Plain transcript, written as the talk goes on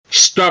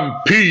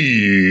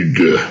Stampede.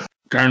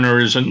 Garner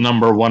is at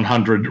number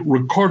 100,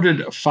 recorded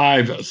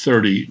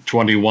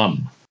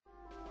 5/30/21.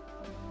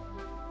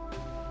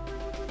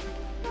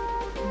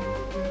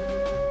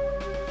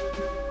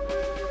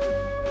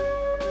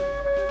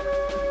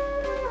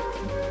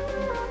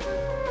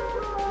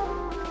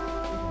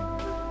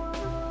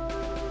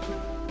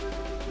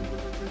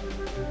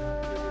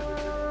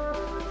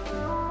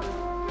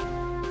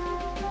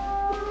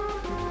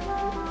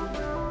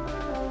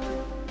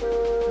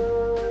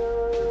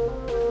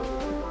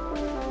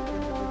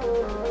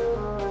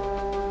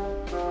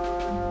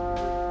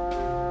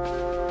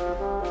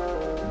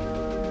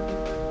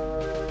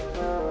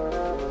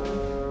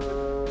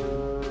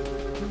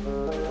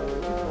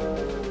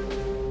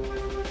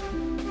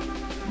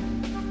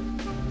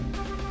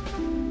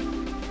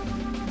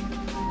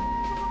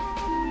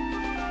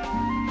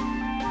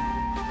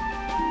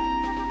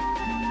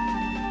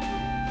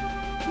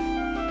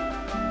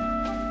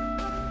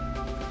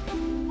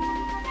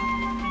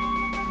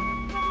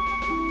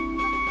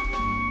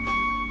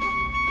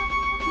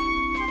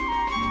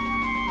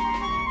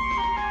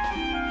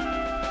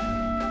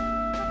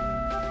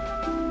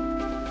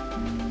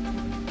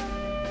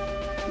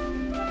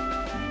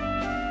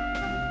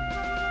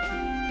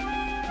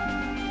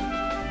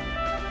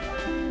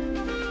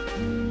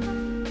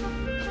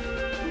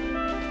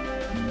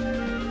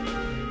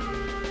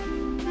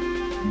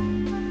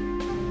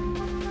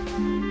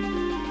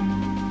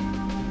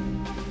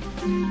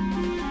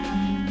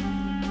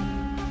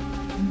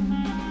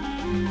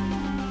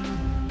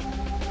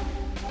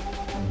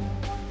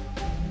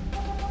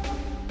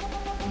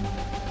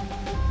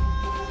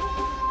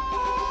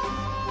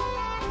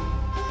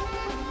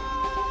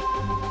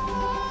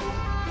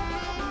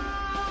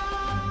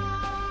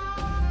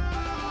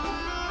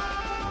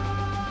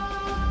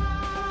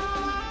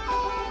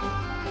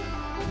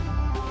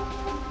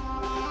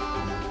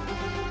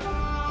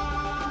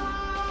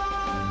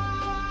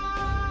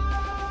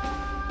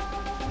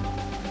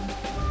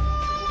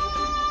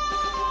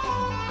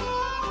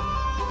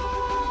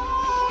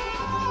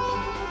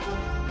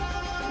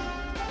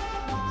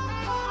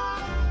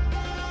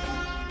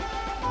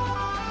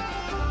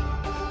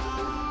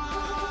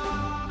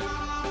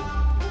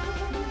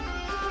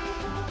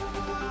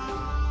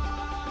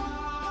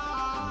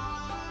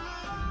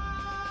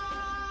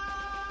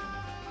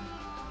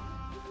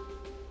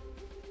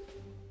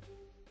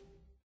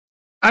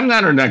 I'm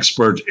not an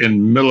expert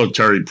in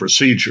military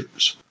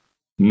procedures.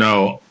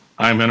 No,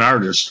 I'm an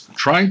artist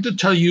trying to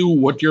tell you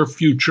what your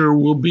future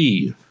will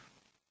be.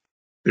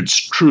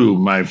 It's true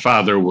my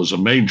father was a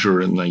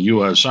major in the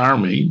U.S.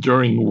 Army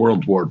during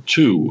World War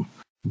II,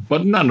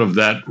 but none of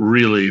that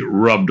really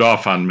rubbed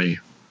off on me.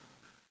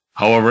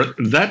 However,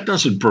 that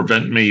doesn't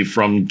prevent me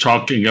from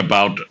talking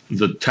about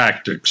the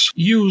tactics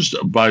used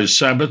by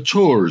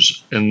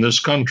saboteurs in this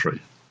country.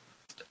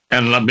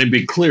 And let me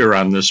be clear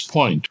on this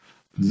point.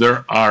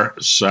 There are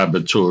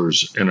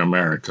saboteurs in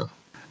America,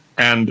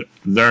 and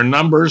their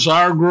numbers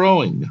are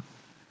growing.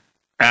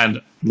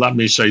 And let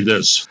me say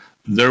this,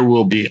 there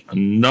will be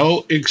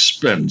no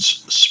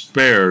expense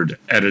spared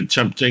at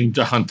attempting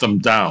to hunt them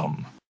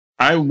down.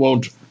 I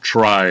won't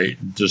try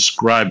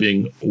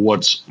describing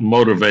what's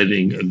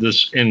motivating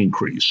this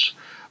increase,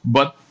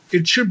 but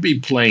it should be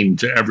plain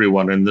to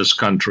everyone in this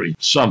country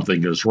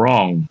something is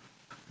wrong.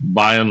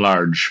 By and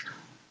large,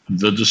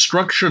 the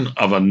destruction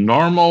of a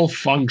normal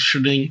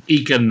functioning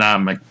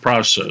economic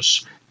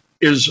process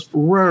is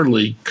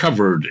rarely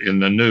covered in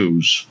the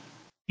news.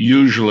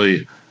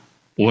 Usually,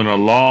 when a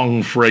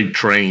long freight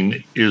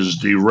train is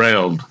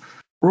derailed,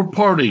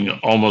 reporting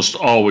almost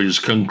always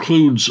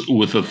concludes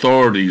with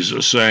authorities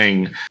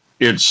saying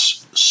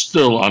it's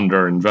still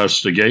under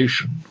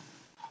investigation.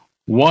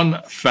 One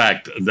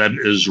fact that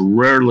is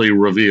rarely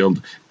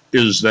revealed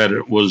is that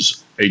it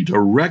was a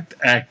direct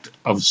act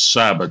of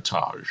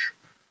sabotage.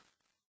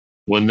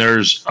 When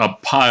there's a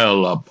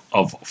pileup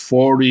of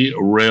 40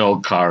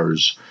 rail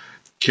cars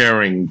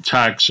carrying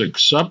toxic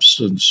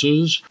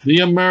substances, the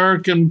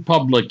American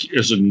public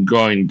isn't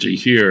going to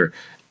hear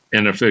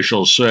an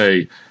official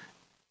say,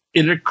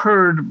 "It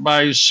occurred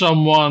by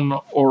someone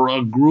or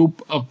a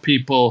group of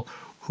people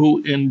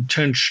who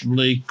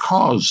intentionally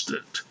caused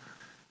it."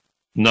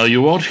 No,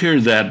 you won't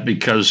hear that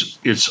because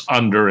it's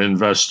under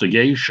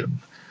investigation.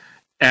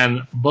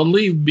 And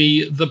believe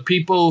me, the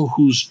people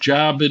whose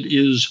job it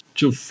is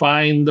to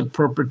find the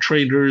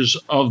perpetrators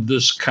of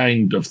this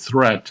kind of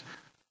threat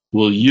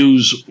will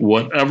use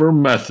whatever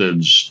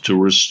methods to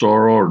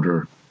restore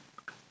order.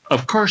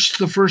 Of course,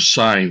 the first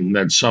sign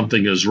that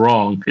something is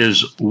wrong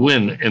is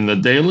when, in the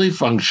daily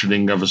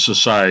functioning of a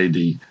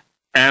society,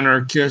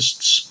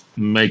 anarchists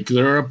make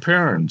their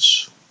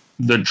appearance.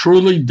 The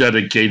truly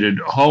dedicated,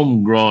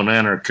 homegrown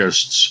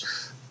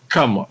anarchists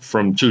come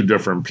from two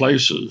different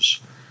places.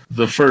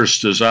 The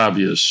first is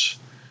obvious.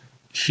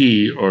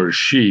 He or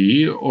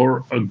she,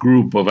 or a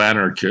group of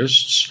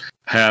anarchists,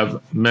 have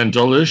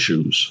mental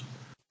issues.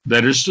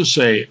 That is to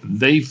say,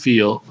 they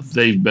feel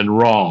they've been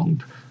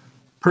wronged,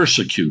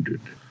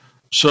 persecuted.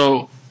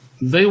 So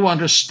they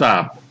want to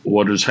stop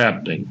what is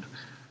happening.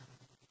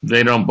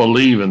 They don't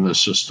believe in the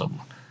system,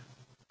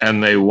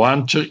 and they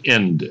want to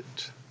end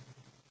it.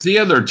 The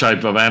other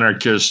type of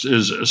anarchist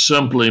is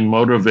simply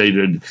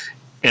motivated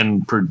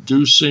in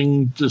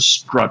producing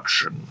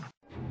destruction.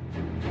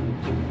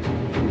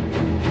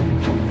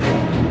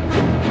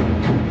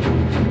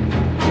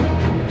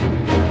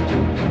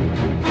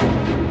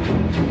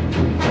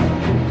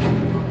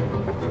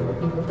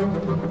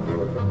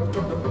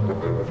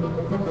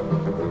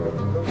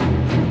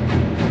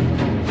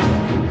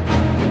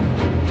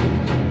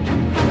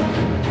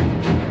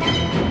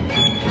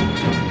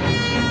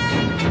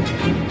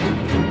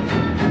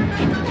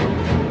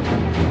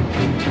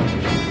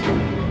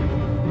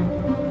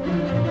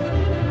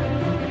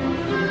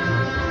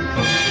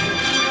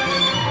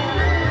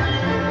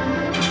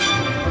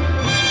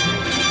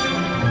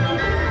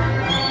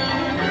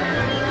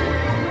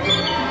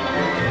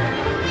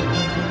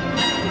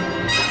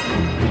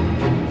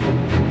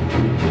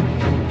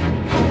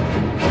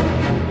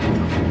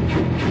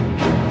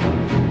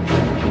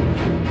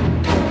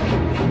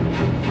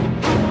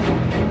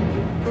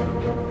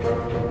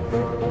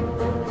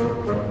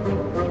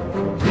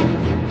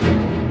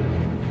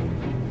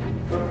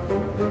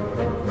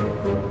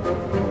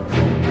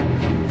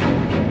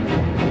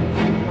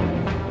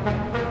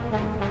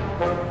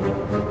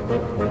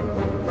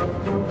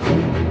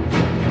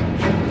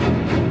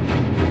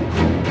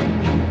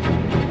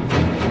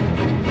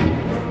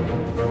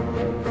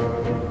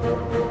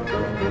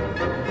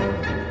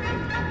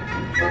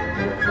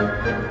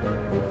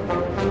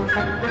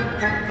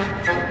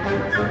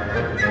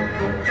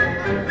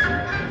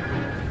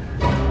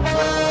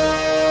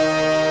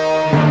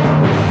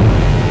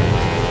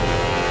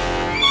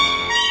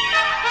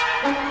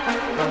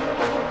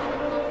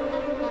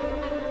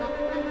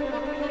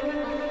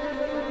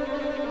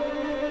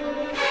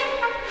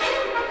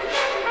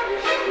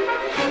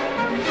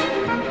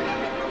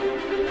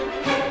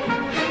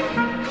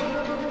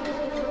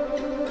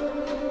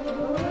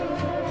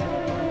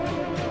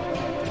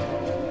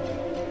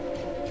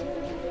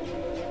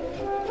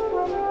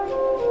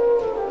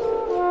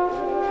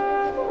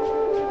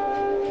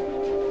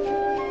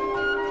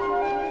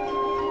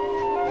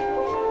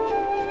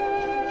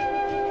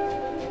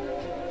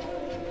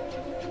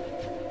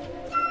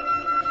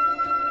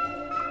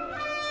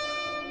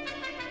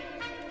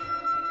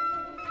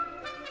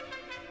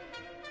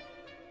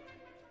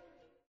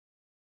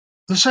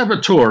 The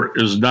saboteur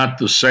is not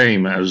the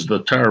same as the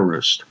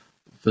terrorist.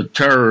 The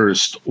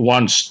terrorist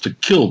wants to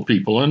kill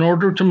people in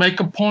order to make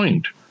a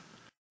point.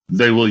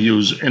 They will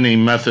use any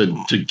method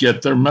to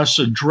get their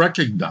message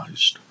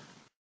recognized.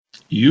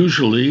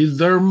 Usually,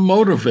 they're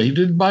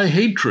motivated by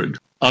hatred,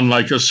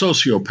 unlike a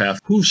sociopath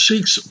who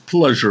seeks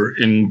pleasure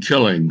in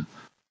killing.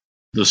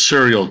 The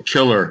serial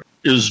killer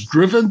is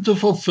driven to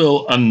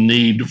fulfill a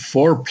need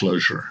for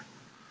pleasure.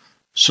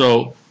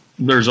 So,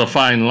 there's a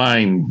fine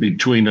line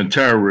between a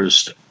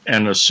terrorist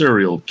and a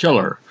serial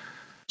killer.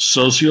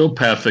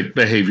 Sociopathic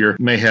behavior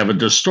may have a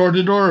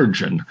distorted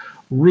origin,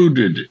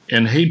 rooted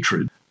in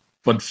hatred,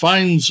 but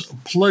finds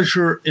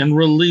pleasure in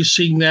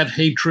releasing that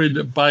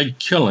hatred by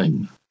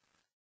killing,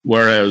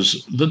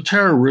 whereas the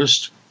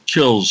terrorist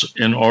kills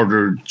in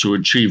order to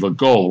achieve a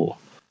goal.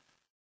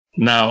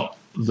 Now,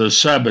 the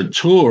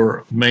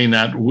saboteur may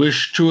not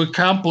wish to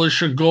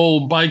accomplish a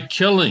goal by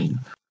killing,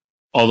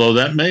 although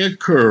that may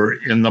occur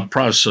in the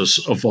process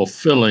of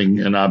fulfilling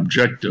an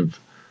objective.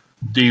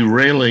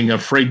 Derailing a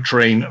freight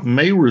train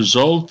may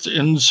result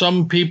in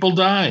some people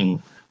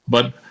dying,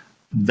 but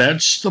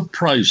that's the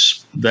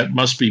price that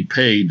must be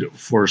paid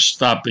for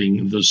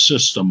stopping the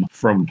system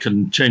from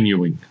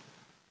continuing.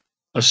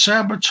 A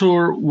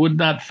saboteur would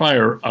not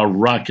fire a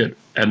rocket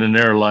at an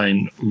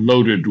airline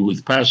loaded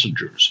with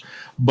passengers,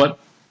 but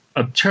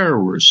a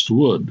terrorist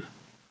would.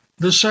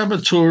 The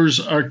saboteurs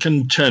are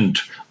content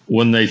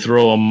when they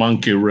throw a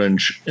monkey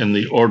wrench in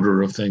the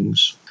order of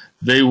things.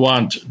 They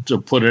want to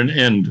put an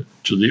end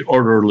to the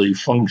orderly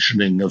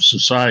functioning of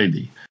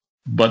society,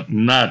 but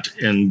not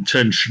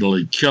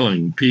intentionally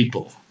killing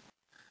people.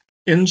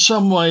 In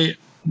some way,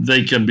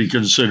 they can be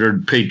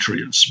considered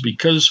patriots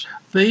because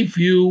they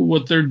view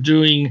what they're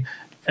doing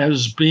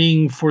as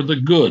being for the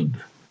good.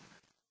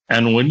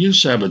 And when you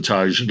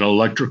sabotage an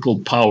electrical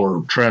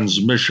power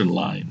transmission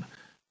line,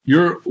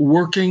 you're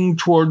working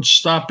towards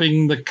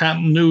stopping the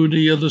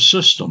continuity of the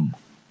system.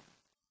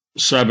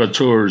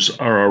 Saboteurs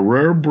are a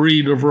rare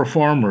breed of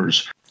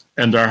reformers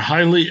and are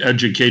highly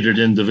educated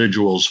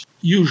individuals,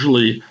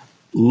 usually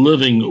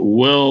living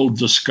well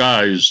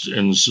disguised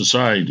in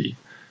society.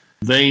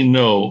 They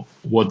know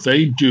what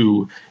they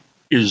do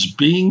is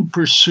being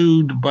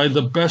pursued by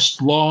the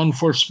best law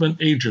enforcement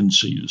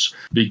agencies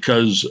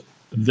because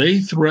they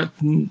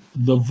threaten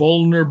the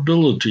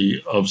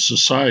vulnerability of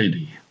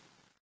society.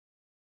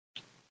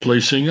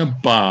 Placing a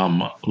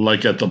bomb,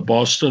 like at the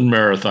Boston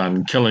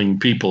Marathon, killing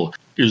people,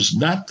 is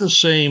not the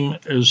same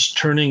as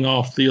turning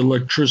off the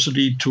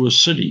electricity to a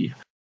city.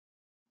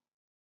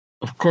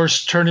 Of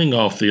course, turning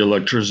off the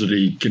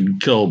electricity can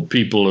kill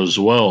people as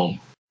well.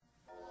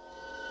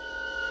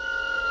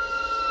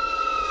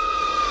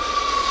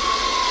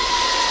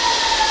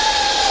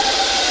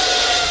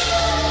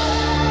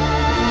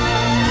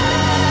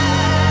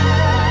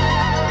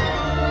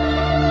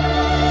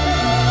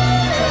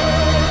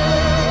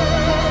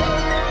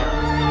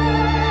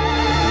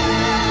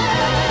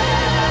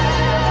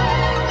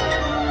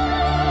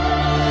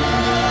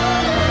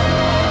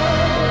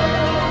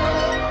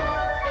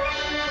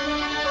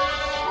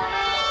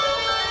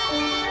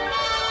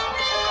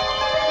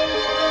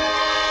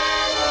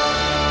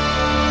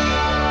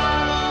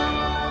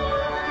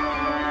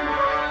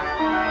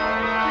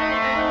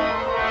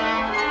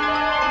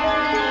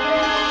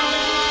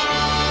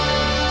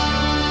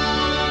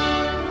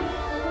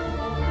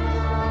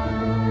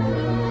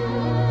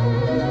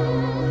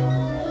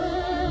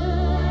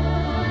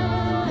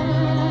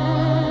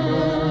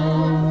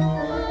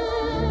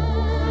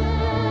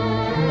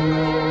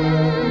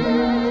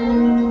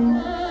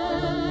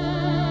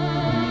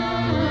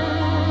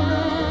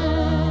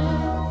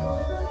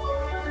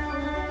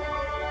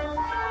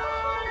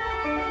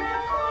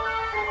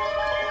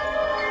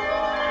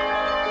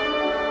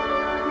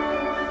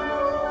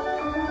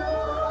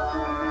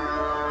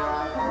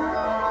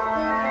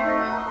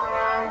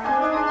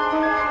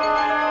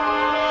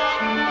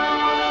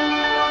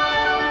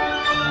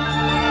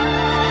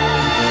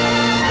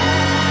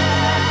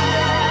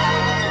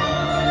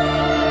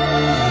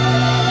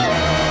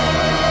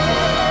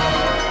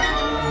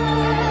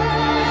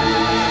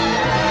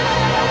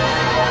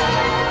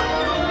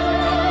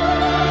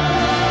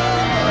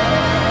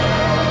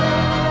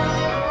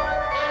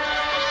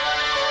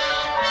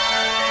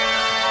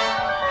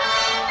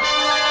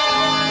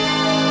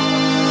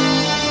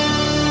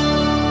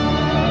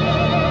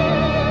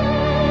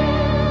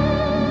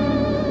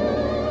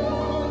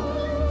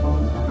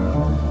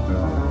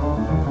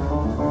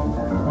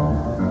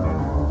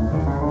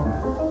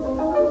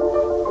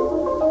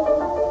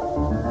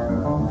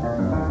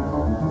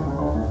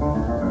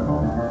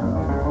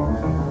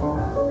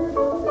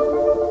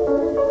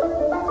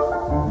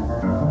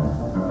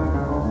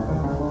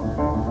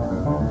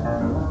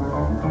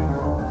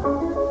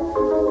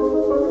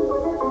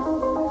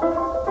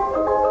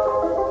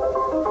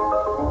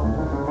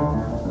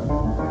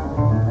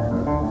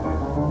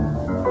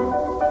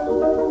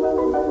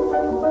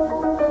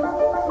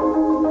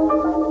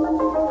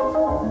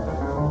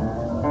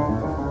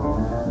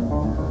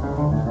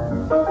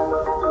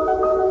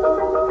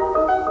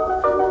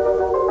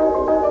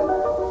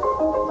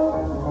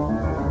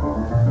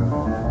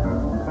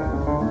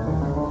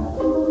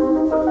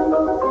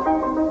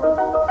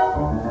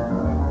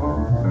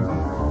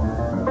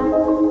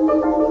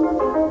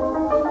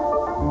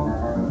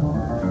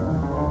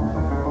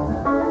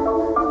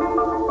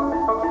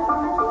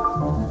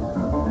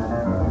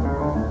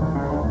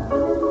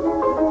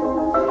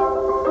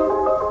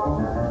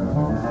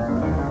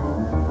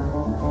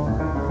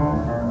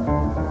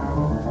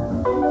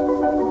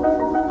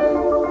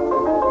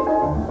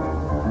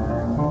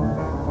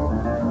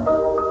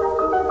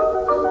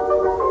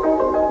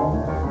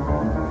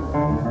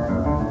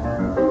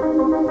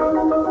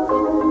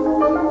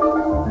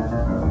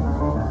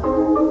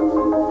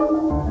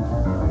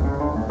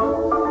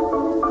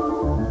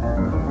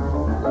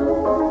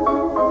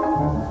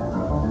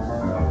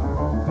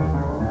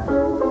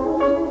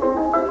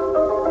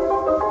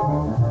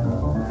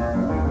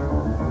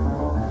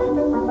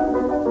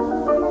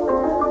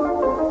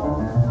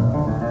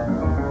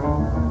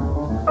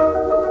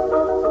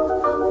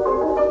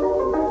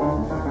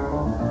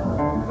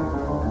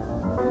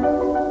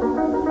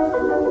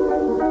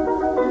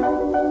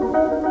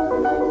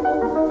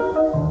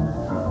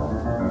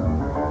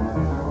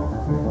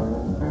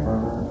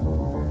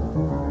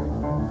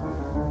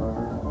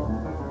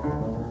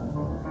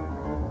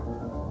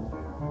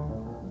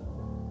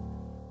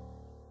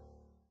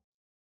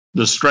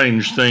 The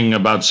strange thing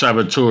about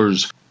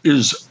saboteurs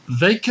is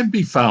they can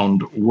be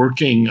found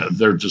working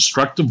their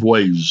destructive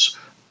ways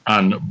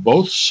on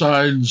both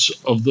sides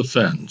of the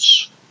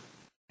fence.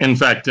 In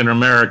fact, in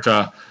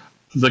America,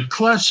 the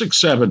classic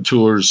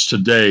saboteurs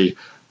today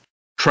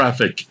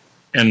traffic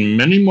and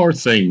many more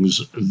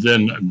things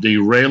than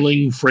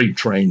derailing freight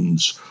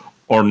trains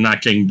or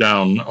knocking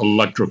down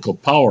electrical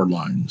power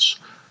lines.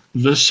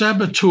 The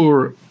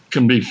saboteur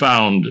can be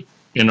found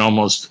in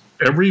almost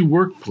every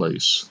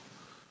workplace.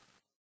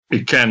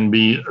 It can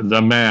be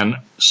the man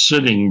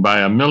sitting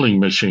by a milling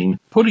machine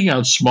putting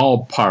out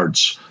small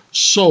parts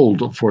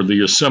sold for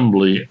the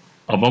assembly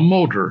of a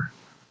motor,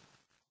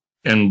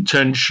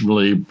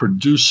 intentionally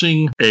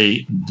producing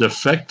a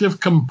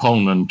defective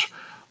component,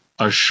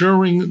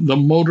 assuring the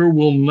motor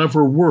will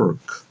never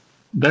work.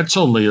 That's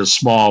only a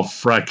small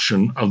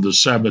fraction of the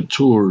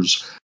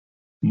saboteurs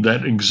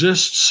that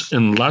exists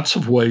in lots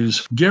of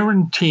ways,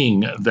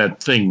 guaranteeing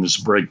that things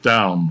break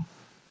down.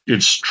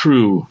 It's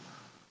true,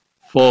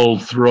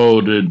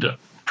 full-throated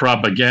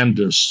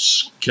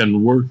propagandists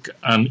can work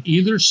on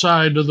either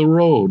side of the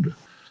road.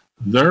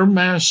 Their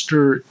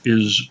master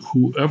is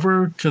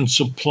whoever can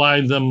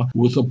supply them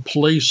with a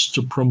place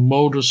to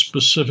promote a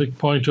specific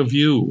point of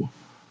view.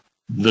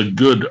 The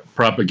good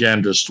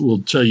propagandist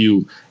will tell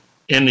you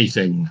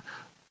anything,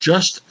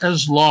 just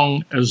as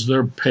long as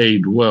they're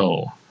paid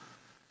well.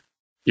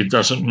 It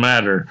doesn't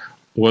matter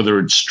whether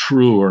it's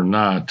true or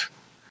not.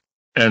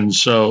 And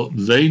so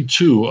they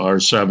too are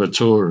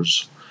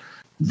saboteurs.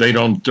 They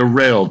don't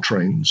derail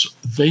trains,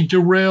 they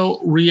derail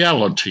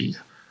reality.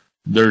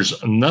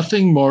 There's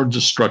nothing more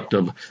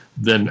destructive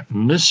than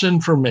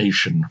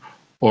misinformation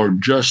or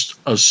just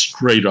a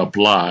straight up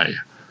lie.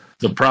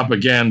 The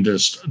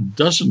propagandist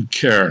doesn't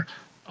care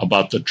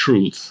about the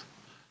truth.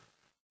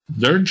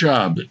 Their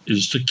job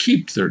is to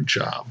keep their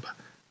job,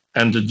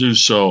 and to do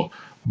so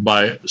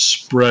by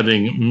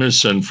spreading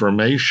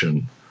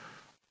misinformation,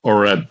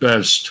 or at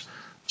best,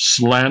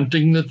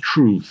 slanting the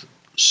truth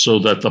so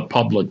that the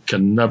public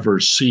can never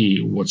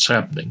see what's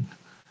happening.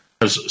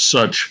 As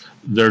such,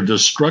 they're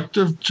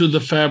destructive to the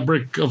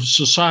fabric of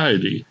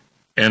society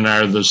and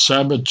are the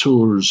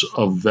saboteurs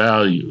of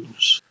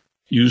values.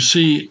 You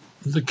see,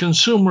 the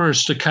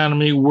consumerist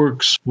economy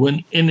works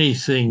when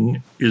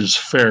anything is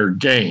fair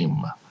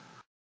game.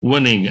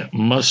 Winning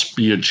must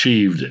be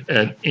achieved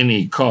at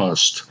any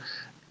cost,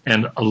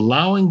 and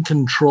allowing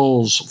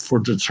controls for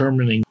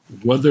determining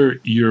whether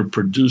you're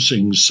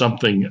producing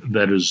something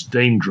that is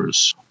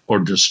dangerous or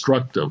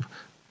destructive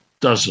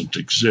doesn't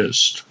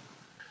exist.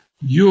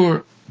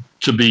 You're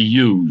to be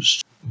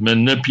used,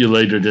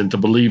 manipulated into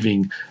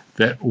believing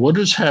that what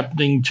is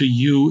happening to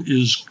you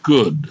is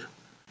good.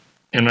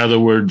 In other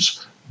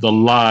words, the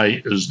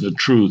lie is the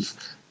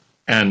truth,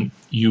 and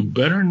you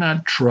better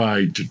not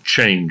try to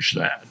change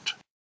that.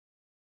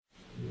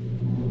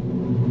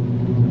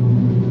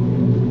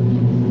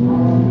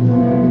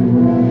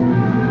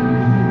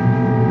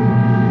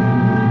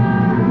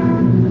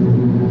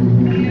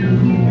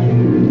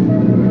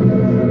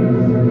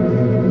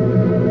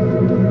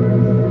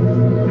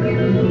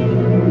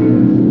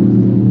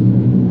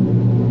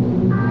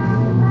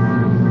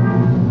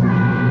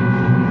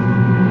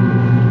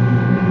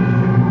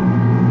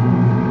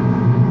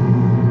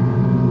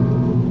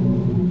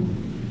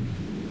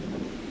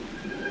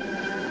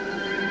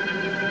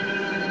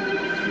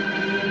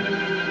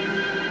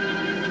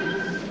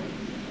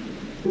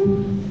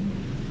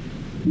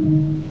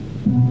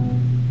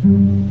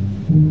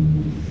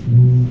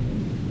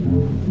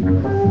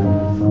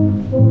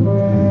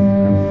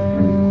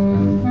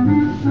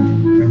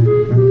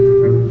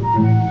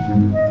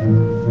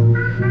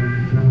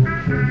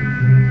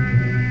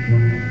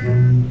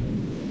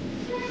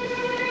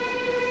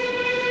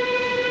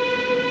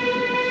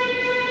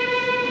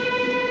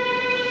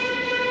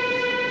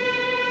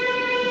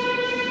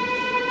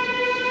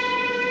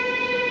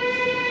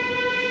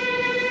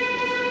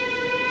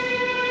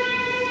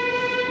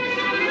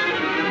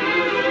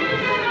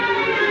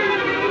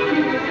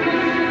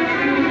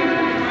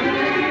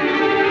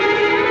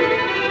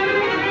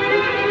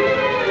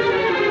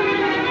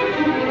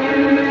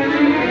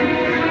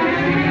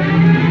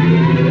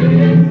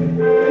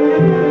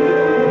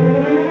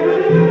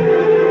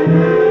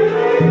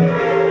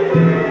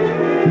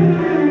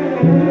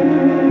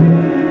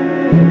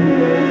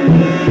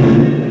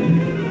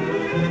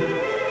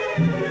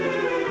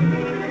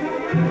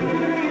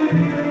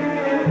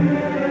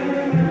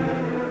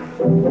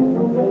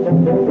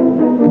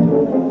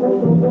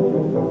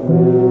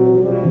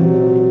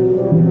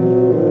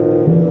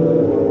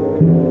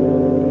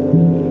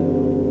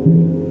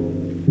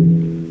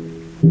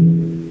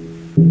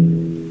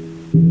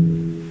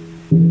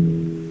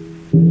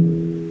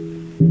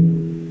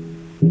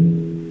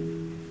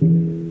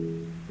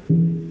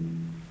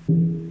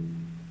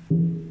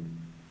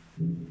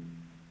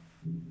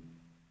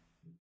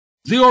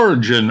 The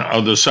origin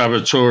of the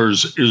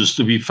saboteurs is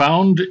to be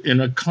found in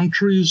a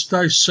country's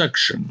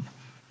dissection.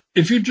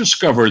 If you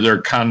discover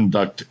their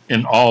conduct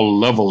in all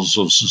levels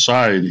of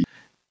society,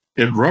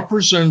 it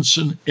represents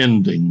an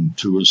ending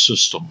to a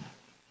system.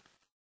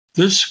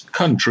 This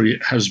country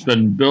has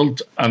been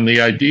built on the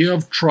idea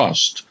of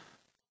trust,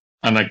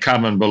 on a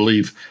common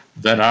belief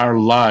that our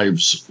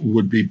lives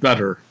would be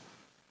better.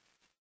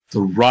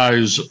 The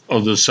rise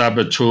of the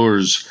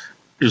saboteurs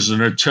is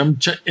an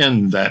attempt to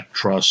end that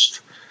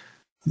trust,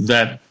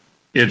 that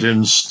it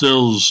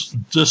instills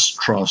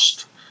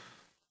distrust,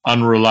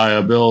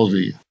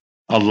 unreliability,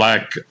 a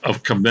lack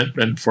of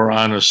commitment for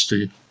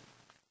honesty.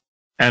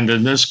 And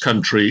in this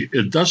country,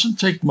 it doesn't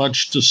take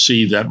much to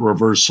see that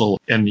reversal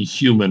in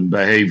human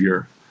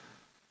behavior.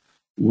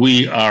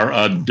 We are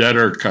a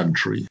debtor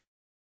country.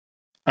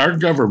 Our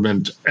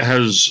government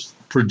has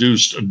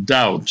produced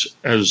doubt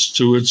as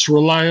to its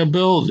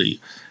reliability,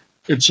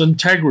 its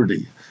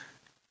integrity,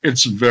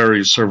 its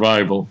very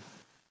survival.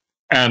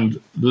 And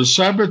the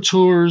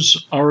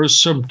saboteurs are a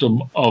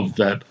symptom of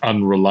that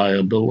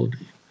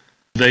unreliability.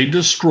 They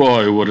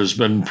destroy what has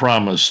been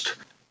promised,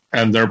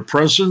 and their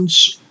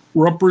presence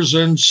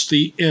represents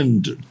the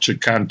end to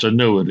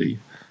continuity.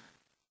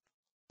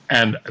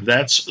 And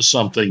that's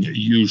something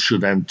you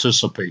should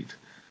anticipate.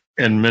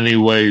 In many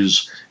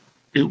ways,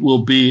 it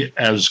will be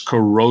as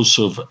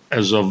corrosive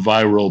as a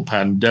viral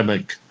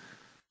pandemic.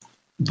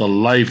 The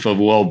life of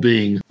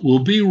well-being will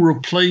be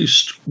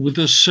replaced with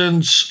a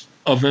sense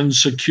of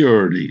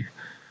insecurity.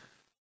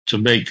 To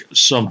make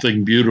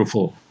something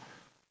beautiful,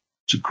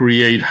 to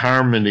create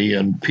harmony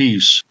and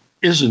peace,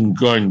 isn't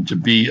going to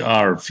be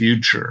our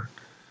future.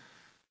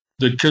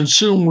 The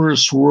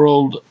consumerist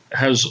world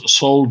has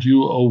sold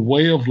you a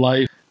way of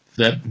life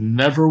that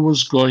never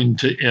was going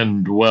to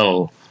end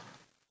well.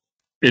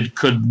 It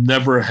could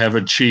never have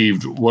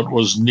achieved what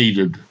was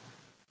needed.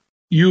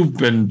 You've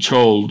been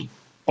told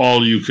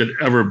all you could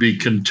ever be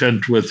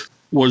content with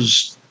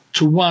was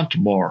to want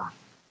more.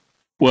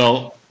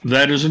 Well,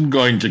 that isn't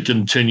going to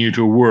continue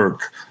to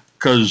work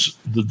because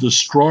the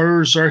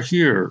destroyers are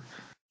here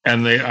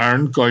and they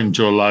aren't going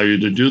to allow you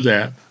to do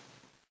that.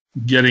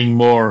 Getting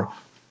more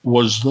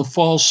was the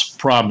false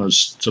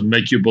promise to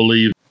make you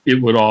believe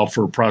it would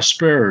offer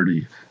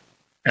prosperity,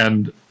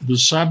 and the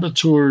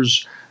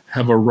saboteurs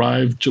have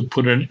arrived to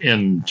put an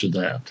end to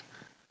that.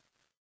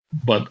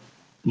 But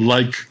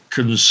like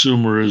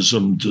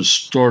consumerism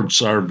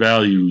distorts our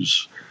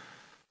values,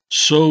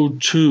 so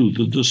too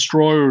the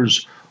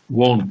destroyers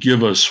won't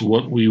give us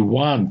what we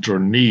want or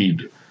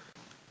need.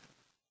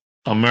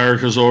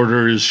 America's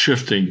order is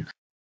shifting,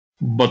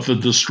 but the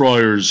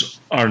destroyers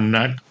are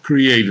not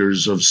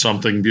creators of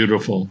something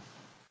beautiful.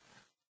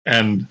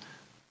 And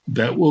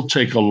that will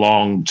take a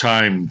long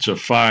time to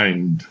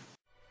find.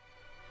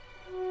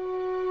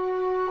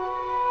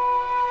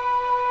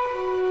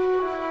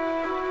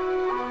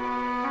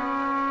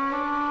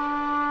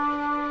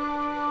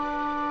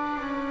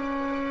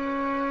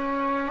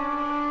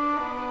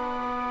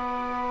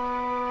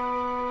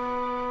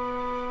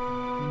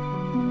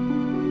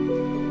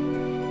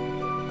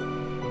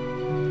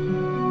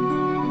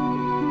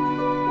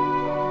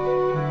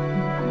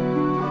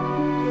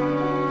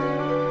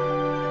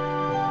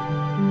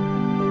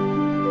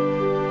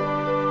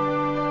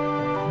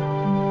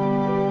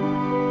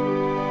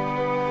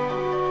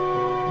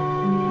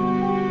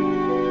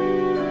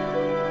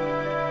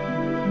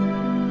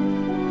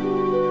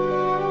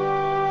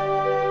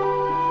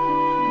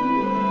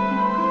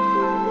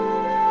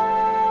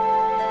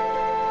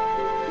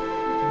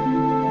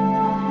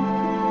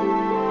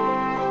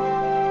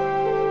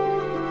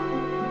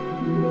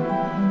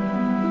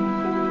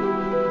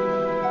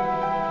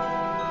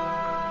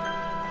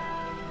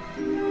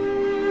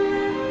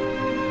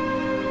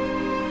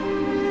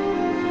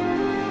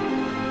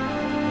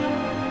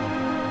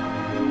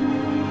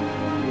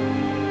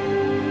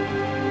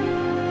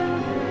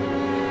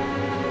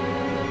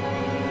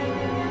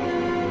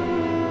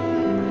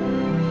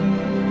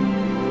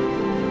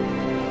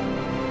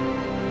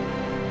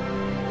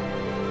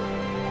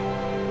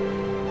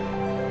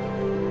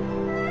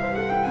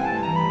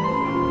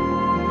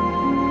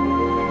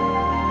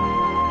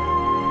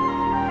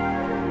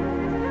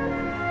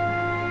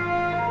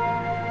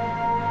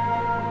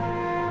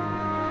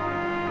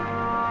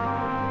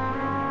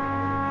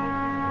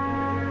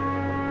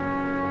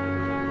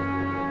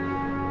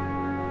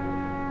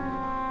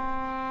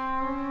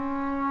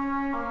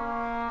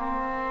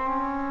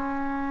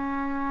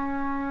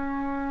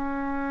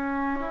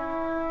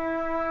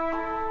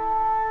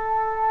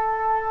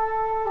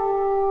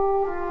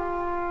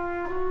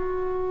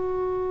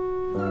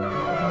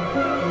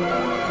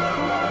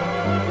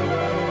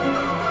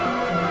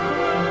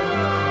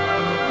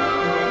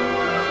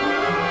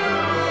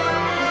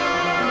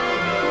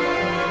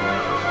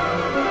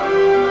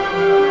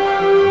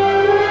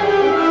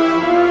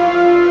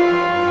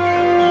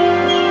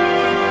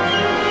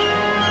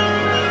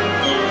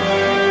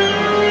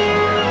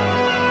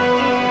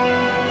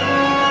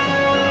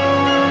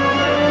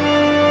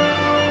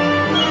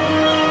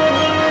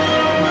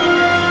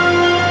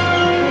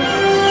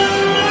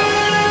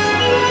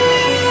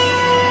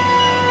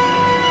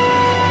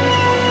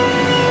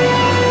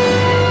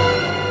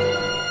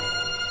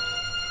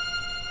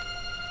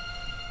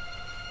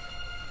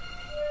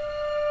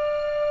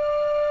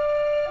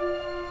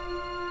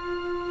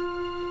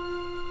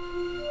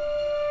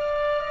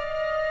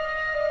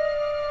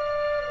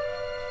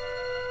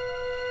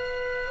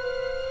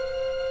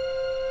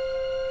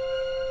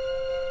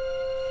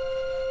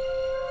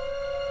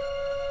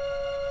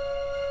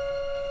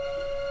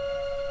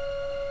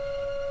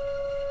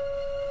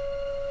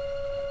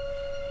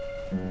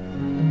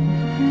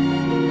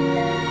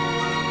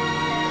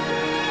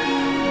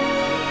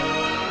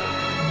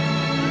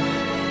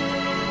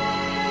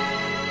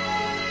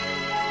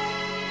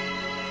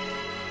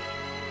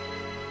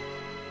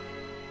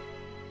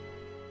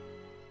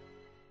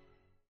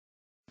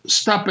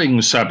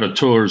 Stopping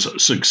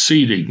saboteurs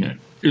succeeding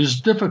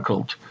is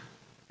difficult,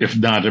 if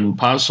not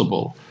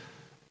impossible,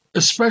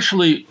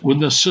 especially when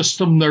the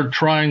system they're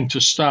trying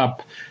to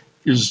stop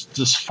is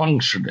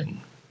dysfunctioning.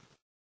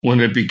 When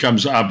it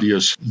becomes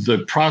obvious the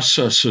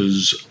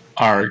processes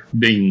are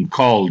being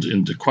called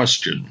into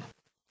question,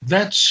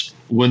 that's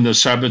when the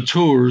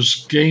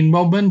saboteurs gain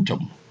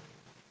momentum.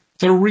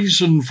 The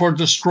reason for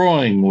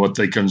destroying what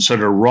they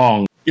consider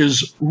wrong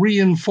is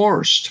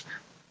reinforced,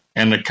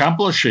 and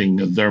accomplishing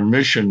their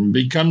mission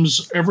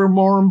becomes ever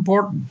more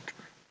important.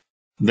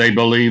 They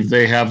believe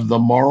they have the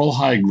moral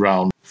high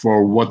ground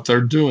for what they're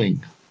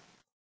doing.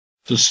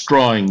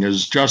 Destroying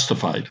is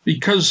justified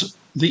because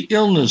the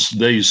illness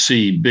they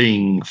see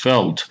being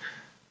felt,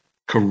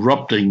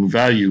 corrupting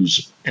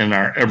values in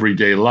our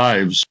everyday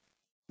lives,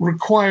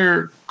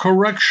 require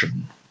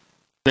correction.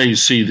 They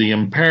see the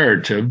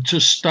imperative to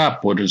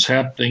stop what is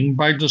happening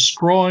by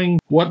destroying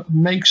what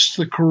makes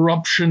the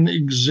corruption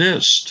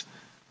exist.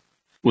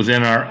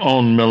 Within our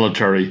own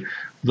military,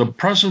 the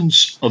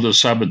presence of the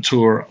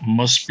saboteur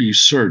must be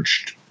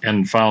searched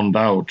and found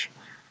out.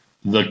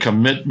 The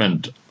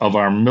commitment of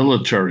our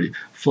military,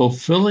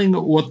 fulfilling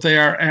what they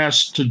are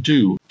asked to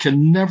do,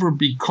 can never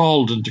be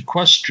called into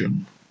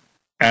question.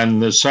 And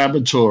the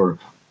saboteur,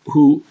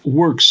 who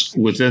works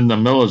within the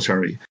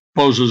military,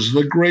 poses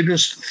the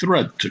greatest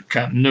threat to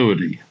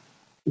continuity.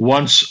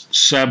 Once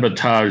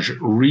sabotage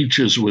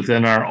reaches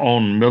within our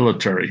own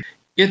military,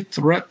 it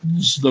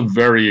threatens the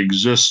very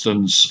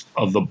existence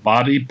of the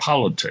body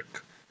politic.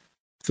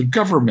 The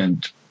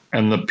government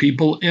and the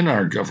people in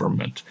our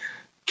government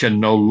can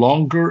no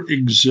longer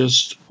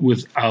exist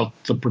without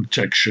the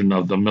protection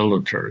of the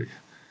military.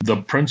 The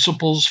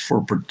principles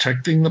for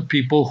protecting the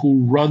people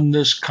who run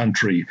this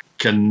country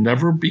can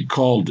never be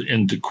called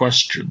into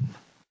question.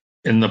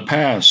 In the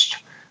past,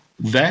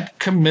 that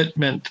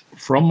commitment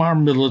from our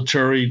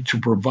military to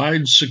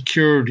provide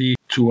security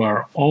to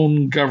our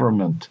own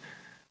government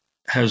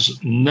has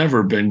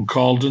never been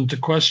called into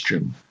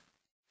question,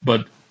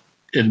 but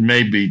it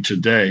may be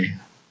today.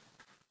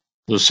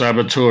 The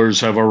saboteurs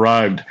have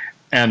arrived,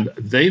 and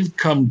they've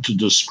come to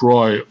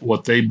destroy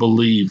what they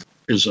believe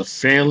is a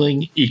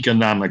failing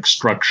economic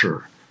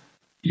structure.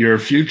 Your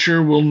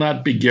future will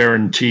not be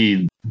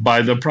guaranteed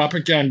by the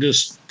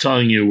propagandists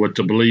telling you what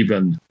to believe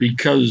in,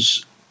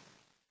 because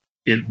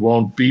it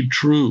won't be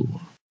true.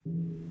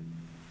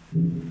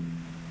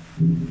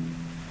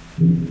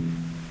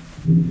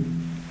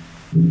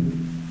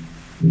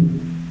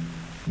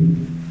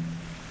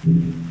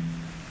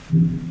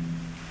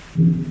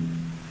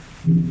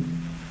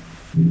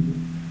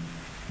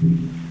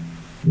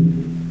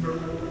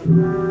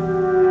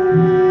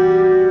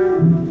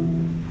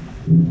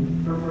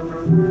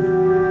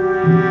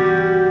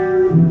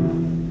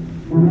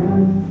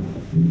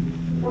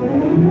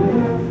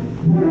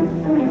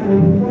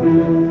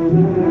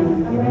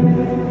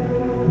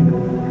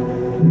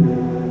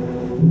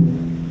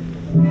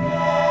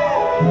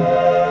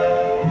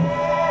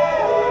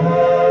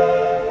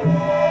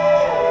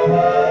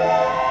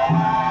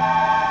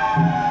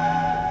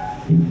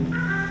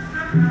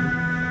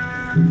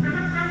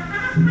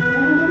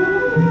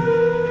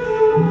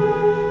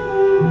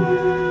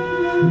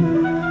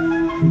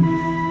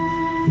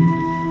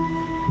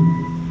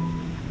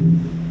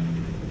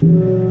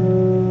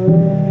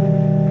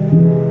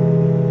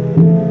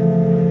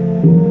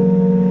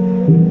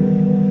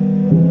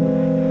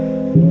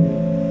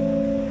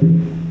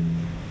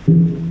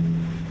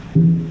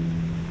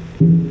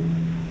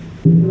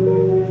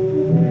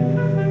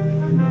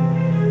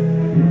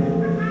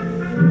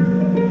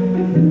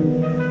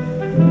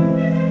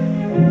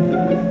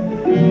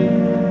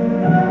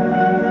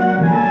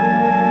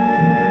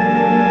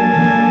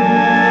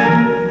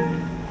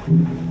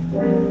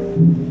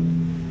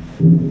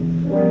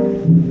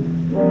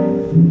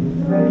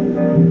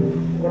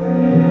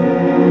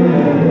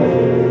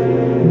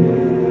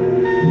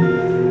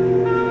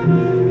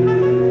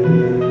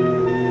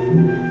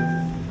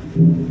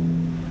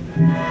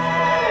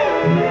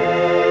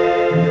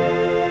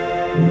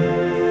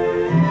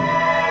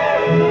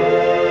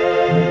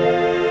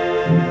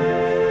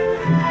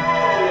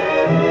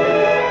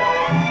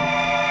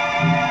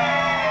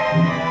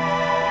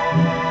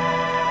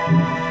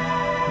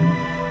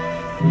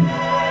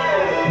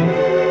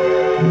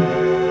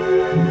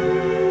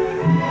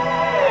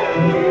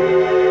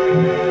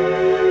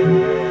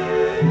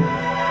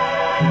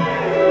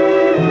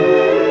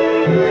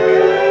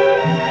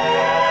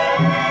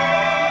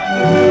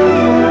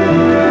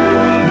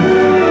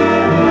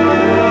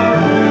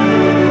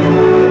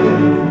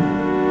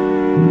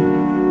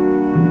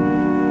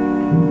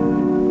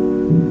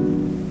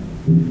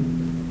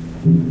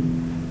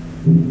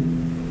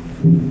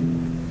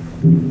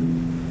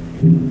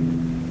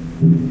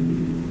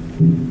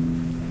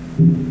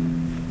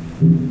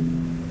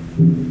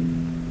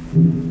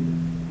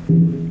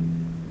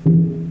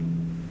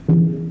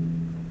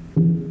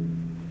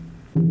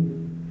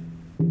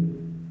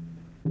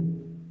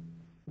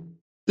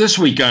 This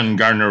week on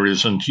Garner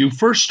Isn't, you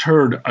first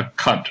heard a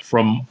cut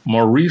from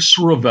Maurice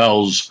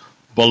Ravel's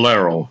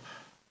Bolero,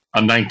 a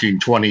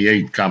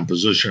 1928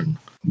 composition.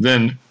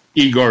 Then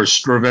Igor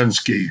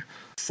Stravinsky,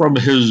 from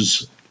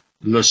his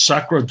Le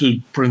Sacre du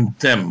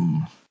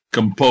Printemps,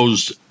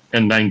 composed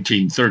in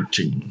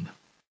 1913.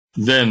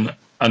 Then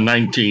a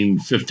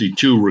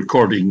 1952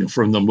 recording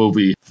from the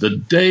movie The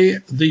Day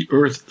the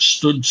Earth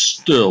Stood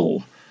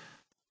Still,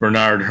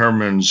 Bernard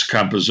Herrmann's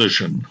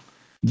composition.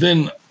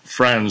 Then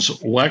Franz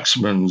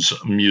Waxman's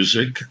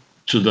music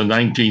to the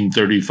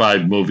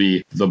 1935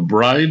 movie The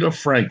Bride of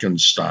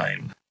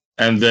Frankenstein.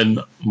 And then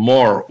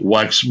more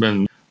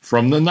Waxman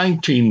from the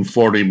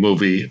 1940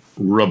 movie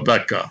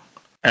Rebecca.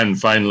 And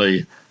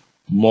finally,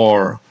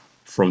 more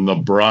from The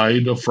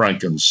Bride of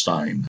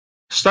Frankenstein.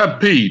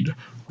 Stampede,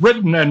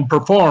 written and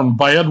performed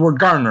by Edward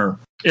Garner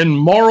in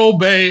Morro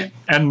Bay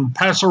and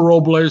Paso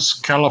Robles,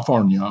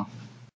 California.